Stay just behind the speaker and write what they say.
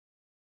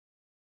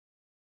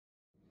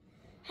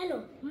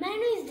Hello, my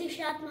name is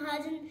DISHAARTH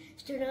MAHAJAN,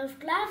 student of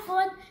class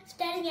 4th,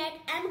 studying at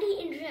Amity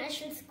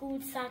International School,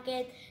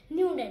 Saket,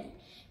 New Delhi.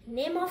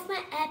 Name of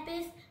my app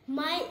is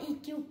My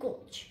EQ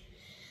Coach.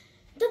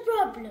 The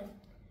problem.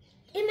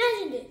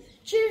 Imagine this,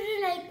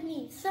 children like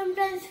me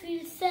sometimes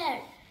feel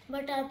sad,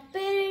 but our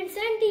parents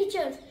and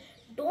teachers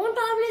don't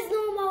always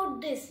know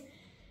about this.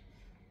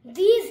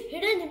 These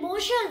hidden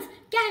emotions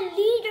can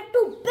lead up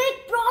to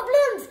big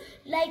problems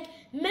like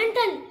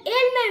mental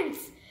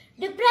ailments,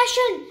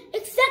 depression,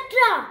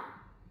 etc.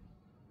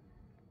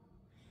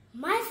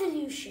 My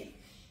solution,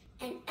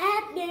 an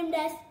app named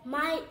as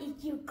My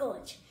EQ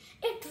Coach.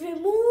 It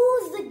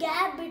removes the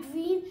gap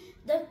between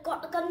the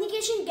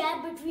communication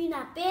gap between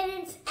our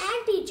parents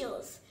and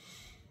teachers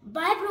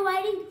by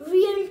providing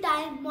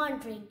real-time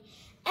monitoring.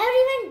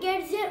 Everyone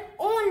gets their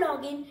own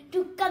login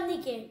to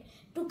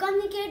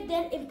communicate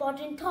their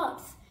important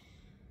thoughts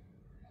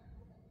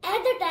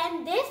at the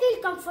time they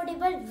feel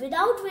comfortable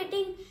without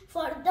waiting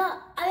for the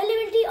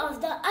availability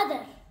of the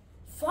other.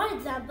 For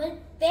example,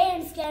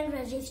 parents can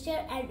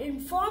register and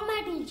inform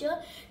my teacher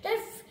that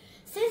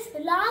since the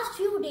last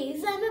few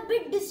days I am a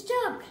bit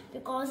disturbed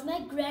because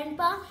my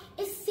grandpa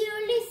is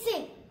seriously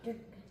sick.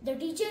 The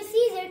teacher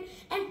sees it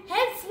and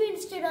helps me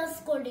instead of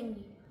scolding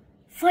me.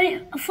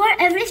 For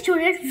every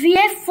student, we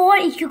have 4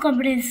 EQ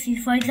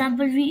competencies. For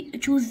example, we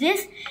choose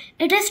this.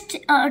 It is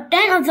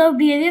 10 observed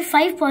behavior,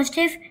 5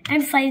 positive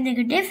and 5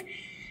 negative.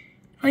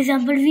 For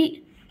example,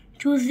 we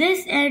choose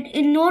this, and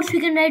in notes we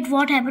can write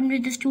what happened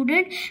with the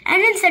student,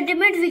 and in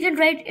sentiment we can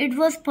write it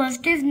was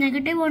positive,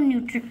 negative or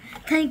neutral.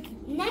 Thank you.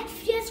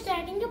 Next, we are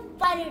starting a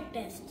pilot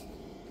test.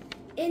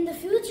 In the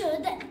future,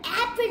 the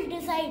app will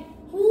decide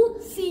who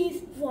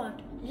sees what.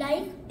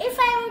 Like, if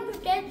I want to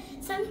tell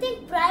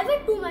something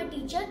private to my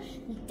teacher,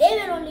 they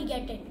will only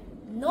get it,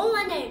 no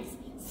one else.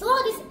 So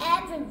this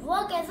app will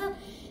work as a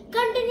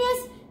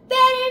continuous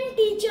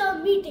parent-teacher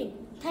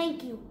meeting.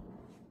 Thank you.